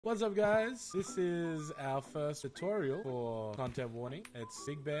What's up, guys? This is our first tutorial for content warning. It's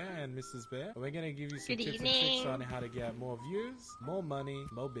Big Bear and Mrs. Bear. We're gonna give you some tips and tricks on how to get more views, more money,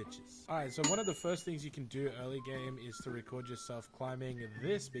 more bitches. Alright, so one of the first things you can do early game is to record yourself climbing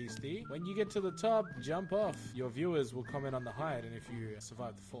this beastie. When you get to the top, jump off. Your viewers will comment on the height and if you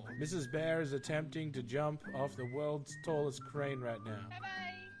survive the fall. Mrs. Bear is attempting to jump off the world's tallest crane right now.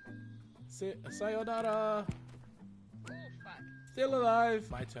 Bye-bye. Sayonara! Oh, fuck. Still alive.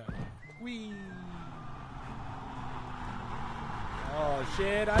 My turn. Whee! Oh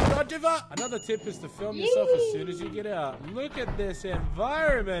shit, I got too far! Another tip is to film yourself as soon as you get out. Look at this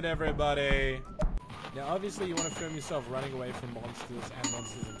environment, everybody! Now obviously you want to film yourself running away from monsters and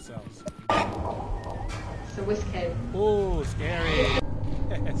monsters themselves. It's a whisk head. Oh, scary!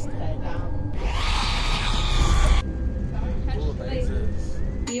 Ooh, lasers.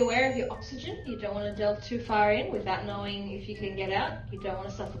 Be aware of your oxygen. You don't want to delve too far in without knowing if you can get out. You don't want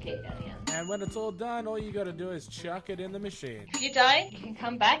to suffocate down here. And when it's all done, all you gotta do is chuck it in the machine. If you die, you can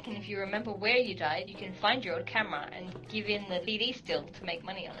come back, and if you remember where you died, you can find your old camera and give in the CD still to make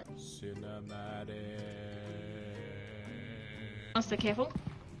money on it. Cinematic. Monster, careful.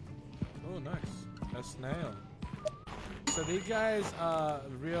 Oh, nice. A snail. So these guys are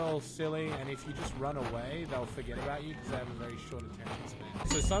real silly, and if you just run away, they'll forget about you because they have a very short attention span.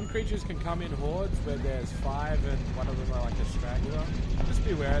 So some creatures can come in hordes where there's 5 and one of them are like a straggler. Just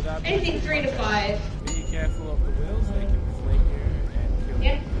be aware of that. Anything 3 to 5. Be careful of the wheels, they can fling you and kill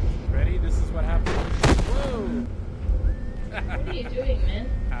you. Ready? This is what happens. Whoa! What are you doing, man?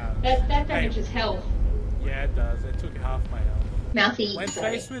 That damages health. Yeah, it does. It took half my health. Mouthy. When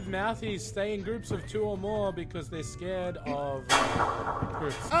faced with mouthies, stay in groups of 2 or more because they're scared of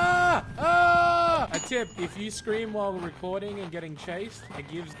groups. Ah! Ah! A tip, if you scream while recording and getting chased, it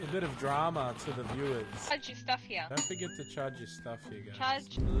gives a bit of drama to the viewers. Charge your stuff here. Don't forget to charge your stuff here, guys.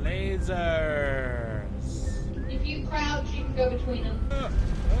 Charge. Lasers. If you crouch, you can go between them. Oh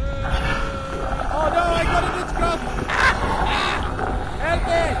no, I got it, it's crossed! Help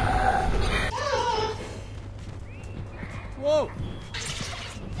me! Whoa!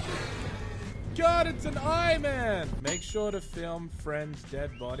 God, it's an eye, man! Make sure to film friends'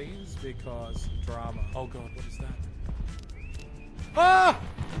 dead bodies because drama. Oh god, what is that? Ah!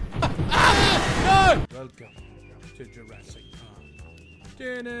 Ah! No! Welcome to Jurassic Park.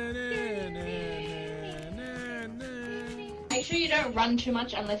 Make sure you don't run too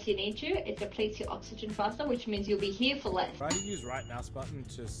much unless you need to. It depletes your oxygen faster, which means you'll be here for less. Try to use right mouse button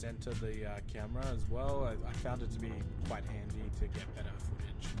to center the camera as well. I found it to be quite handy to get better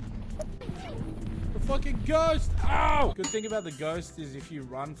footage. The fucking ghost! Ow! Good thing about the ghost is if you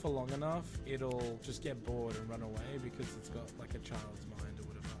run for long enough, it'll just get bored and run away because it's got like a child's mind or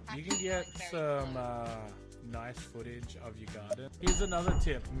whatever. You can get some nice footage of your garden. Here's another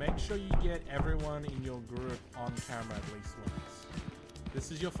tip. Make sure you get everyone in your group on camera at least once.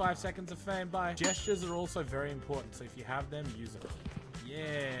 This is your 5 seconds of fame. Bye. Gestures are also very important, so if you have them, use them.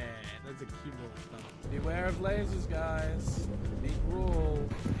 Yeah, that's a cute little thing. Beware of lasers, guys. Big rule.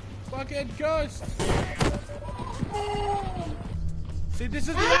 Fucking ghost! See, this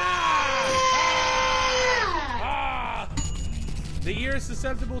is... The ear is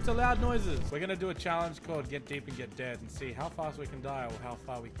susceptible to loud noises. We're gonna do a challenge called Get Deep and Get Dead and see how fast we can die or how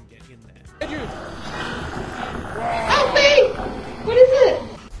far we can get in there. Help me! What is it?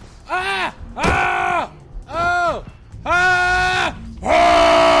 Ah! Ah! Oh! Ah!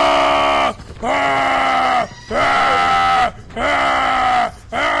 Ah! Ah! Ah!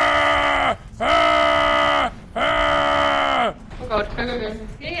 Ah! Ah! Oh god, go, go, go.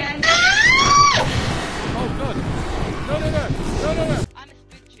 Yeah. Oh god. No, no, no. No, no, no. I'm a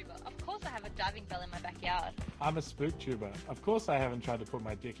spook tuber. Of course I have a diving bell in my backyard. I'm a spook tuber. Of course I haven't tried to put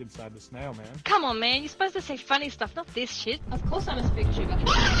my dick inside the snail, man. Come on, man. You're supposed to say funny stuff, not this shit. Of course I'm a spook tuber.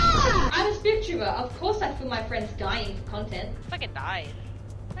 I'm a spook tuber. Of course I feel my friends dying for content. Fucking died.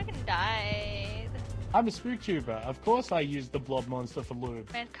 Fucking died. I'm a spook tuber. Of course I use the blob monster for lube.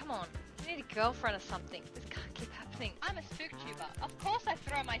 Man, come on. You need a girlfriend or something. This can't keep happening. I'm a spook tuber. Of course I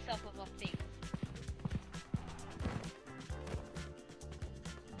throw myself off things.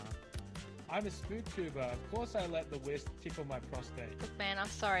 I'm a spook tuber. Of course I let the wisp tickle my prostate. Look, man, I'm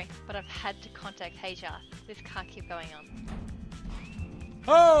sorry, but I've had to contact HR. This can't keep going on.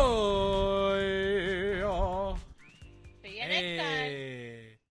 Oh! See you next time.